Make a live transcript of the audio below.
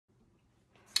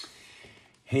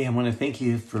Hey, I want to thank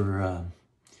you for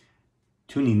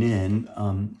tuning in.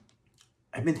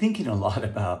 I've been thinking a lot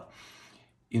about,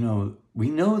 we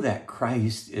know that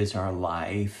Christ is our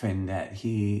life and that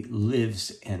he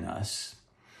lives in us.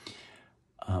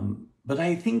 But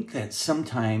I think that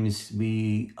sometimes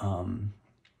we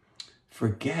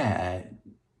forget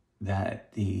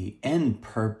that the end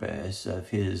purpose of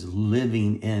his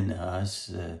living in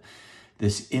us,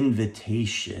 this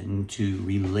invitation to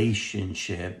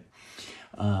relationship,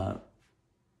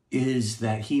 is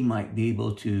that he might be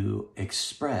able to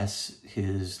express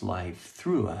his life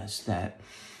through us, that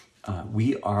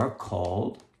we are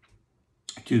called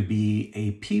to be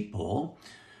a people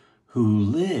who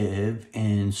live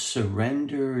in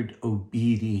surrendered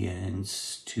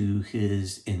obedience to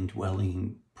his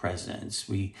indwelling presence.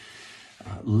 We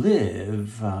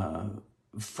live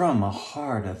from a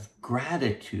heart of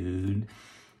gratitude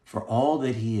for all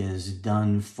that he has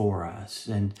done for us.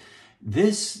 And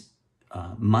this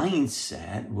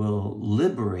mindset will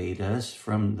liberate us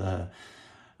from the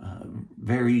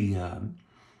very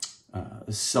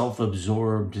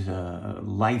self-absorbed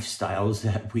lifestyles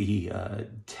that we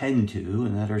tend to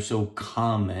and that are so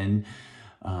common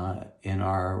in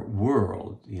our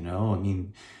world.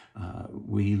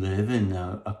 We live in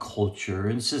a culture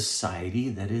and society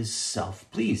that is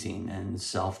self-pleasing and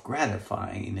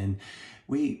self-gratifying, and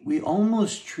we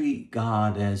almost treat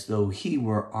God as though he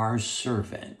were our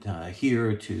servant,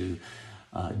 here to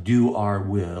do our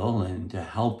will and to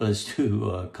help us to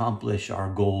accomplish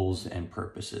our goals and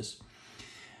purposes.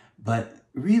 But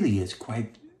really, it's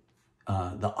quite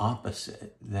the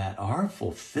opposite, that our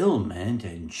fulfillment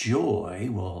and joy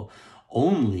will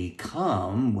only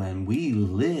come when we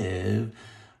live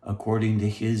according to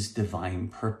his divine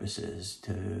purposes,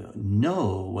 to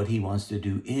know what he wants to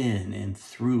do in and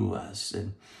through us.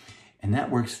 And that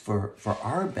works for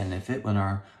our benefit when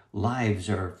our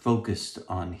lives are focused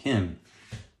on him.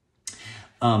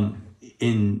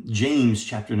 In James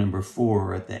chapter number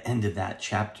 4, at the end of that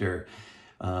chapter,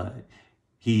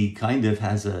 he kind of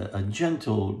has a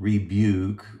gentle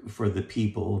rebuke for the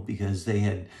people because they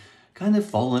had kind of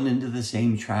fallen into the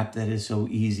same trap that is so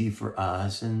easy for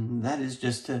us, and that is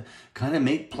just to kind of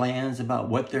make plans about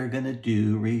what they're going to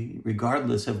do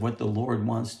regardless of what the Lord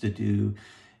wants to do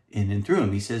in and through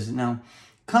them. He says, "Now,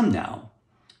 come now,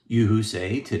 you who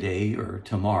say today or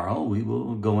tomorrow we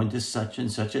will go into such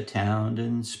and such a town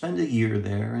and spend a year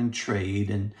there and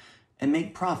trade and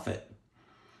make profit.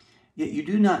 Yet you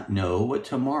do not know what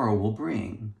tomorrow will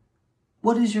bring.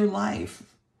 What is your life?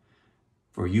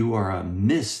 For you are a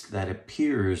mist that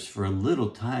appears for a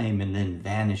little time and then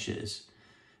vanishes.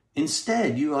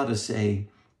 Instead, you ought to say,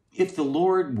 if the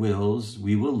Lord wills,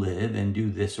 we will live and do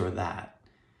this or that.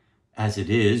 As it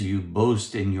is, you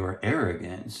boast in your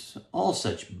arrogance. All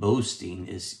such boasting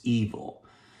is evil.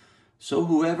 So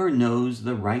whoever knows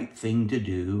the right thing to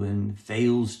do and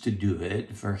fails to do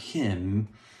it, for him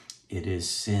it is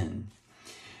sin."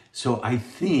 So I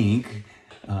think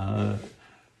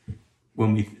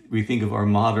when we think of our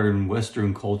modern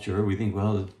Western culture, we think,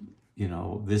 well,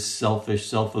 this selfish,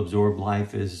 self-absorbed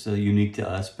life is unique to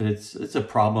us, but it's a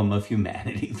problem of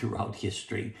humanity throughout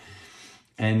history.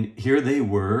 And here they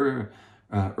were,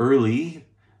 early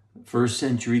first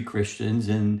century Christians,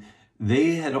 and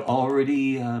they had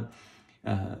already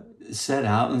set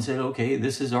out and said, okay,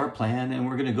 this is our plan, and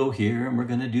we're going to go here, and we're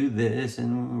going to do this,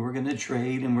 and we're going to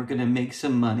trade, and we're going to make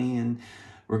some money, and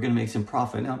we're going to make some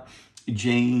profit. Now,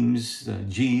 James,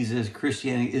 Jesus,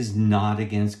 Christianity is not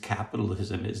against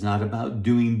capitalism. It's not about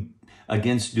doing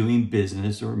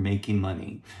business or making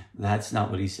money. That's not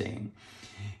what he's saying.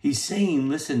 He's saying,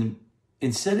 listen,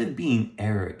 instead of being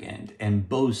arrogant and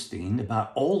boasting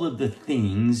about all of the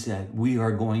things that we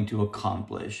are going to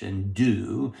accomplish and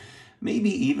do,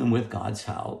 maybe even with God's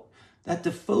help, that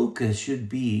the focus should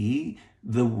be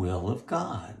the will of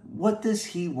God. What does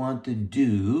he want to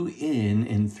do in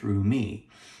and through me?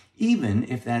 Even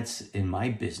if that's in my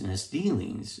business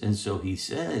dealings. And so he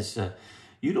says,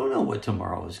 you don't know what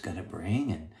tomorrow is going to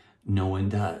bring, and no one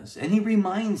does. And he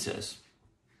reminds us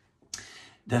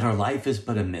that our life is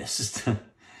but a mist.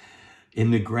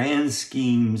 In the grand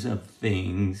schemes of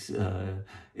things,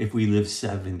 if we live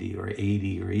 70 or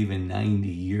 80 or even 90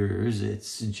 years,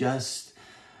 it's just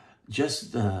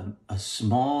a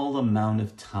small amount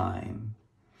of time.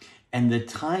 And the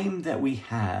time that we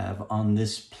have on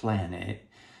this planet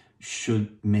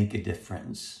should make a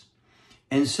difference.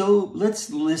 And so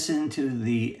let's listen to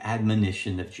the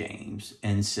admonition of James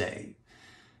and say,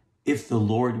 if the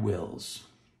Lord wills,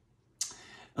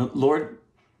 Lord,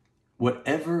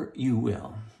 whatever you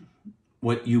will,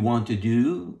 what you want to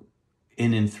do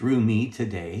in and through me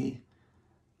today,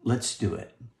 let's do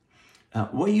it.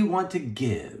 What you want to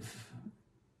give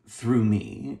through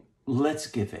me, let's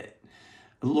give it.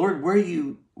 Lord, where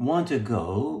you want to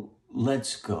go,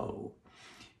 let's go.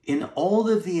 In all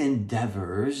of the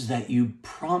endeavors that you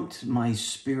prompt my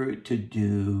spirit to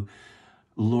do,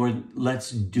 Lord,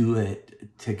 let's do it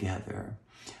together.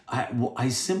 I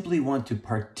simply want to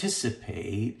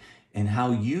participate in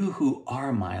how you who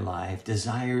are my life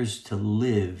desires to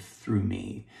live through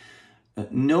me.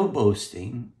 No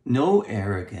boasting, no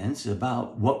arrogance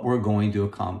about what we're going to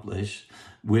accomplish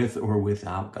with or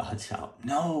without God's help.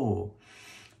 No,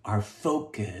 our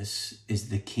focus is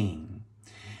the King.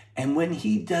 And when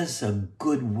he does a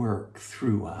good work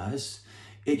through us,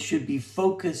 it should be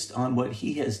focused on what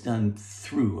he has done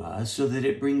through us so that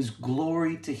it brings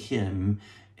glory to him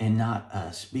and not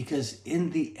us. Because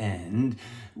in the end,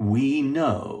 we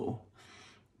know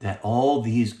that all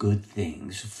these good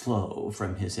things flow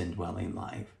from his indwelling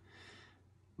life.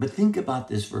 But think about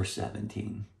this verse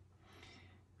 17.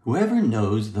 Whoever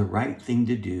knows the right thing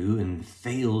to do and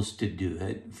fails to do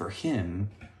it, for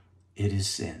him, it is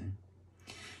sin.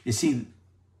 You see,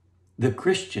 the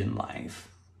Christian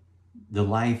life, the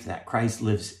life that Christ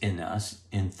lives in us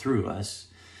and through us,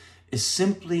 is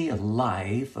simply a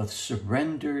life of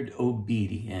surrendered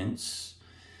obedience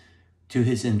to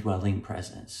his indwelling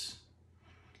presence.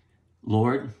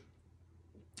 Lord,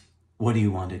 what do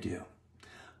you want to do?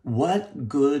 What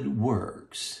good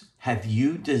works have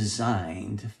you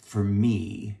designed for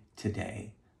me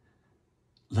today?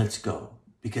 Let's go,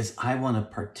 because I want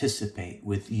to participate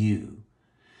with you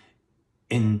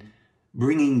in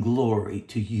bringing glory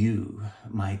to you,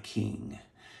 my King,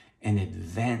 and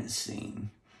advancing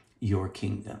your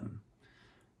kingdom.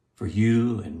 For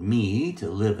you and me to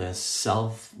live a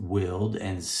self-willed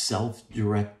and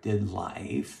self-directed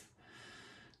life,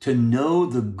 to know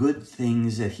the good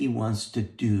things that he wants to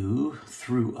do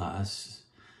through us,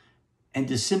 and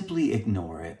to simply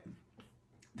ignore it.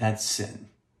 That's sin.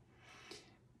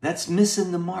 That's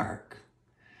missing the mark.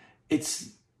 It's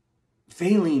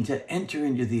failing to enter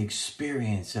into the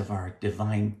experience of our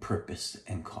divine purpose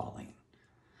and calling.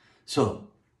 So,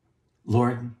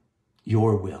 Lord,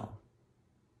 your will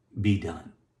be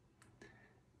done.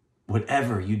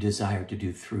 Whatever you desire to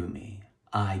do through me,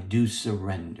 I do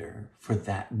surrender for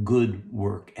that good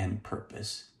work and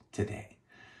purpose today.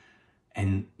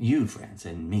 And you, friends,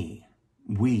 and me,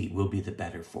 we will be the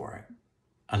better for it.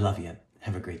 I love you.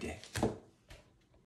 Have a great day.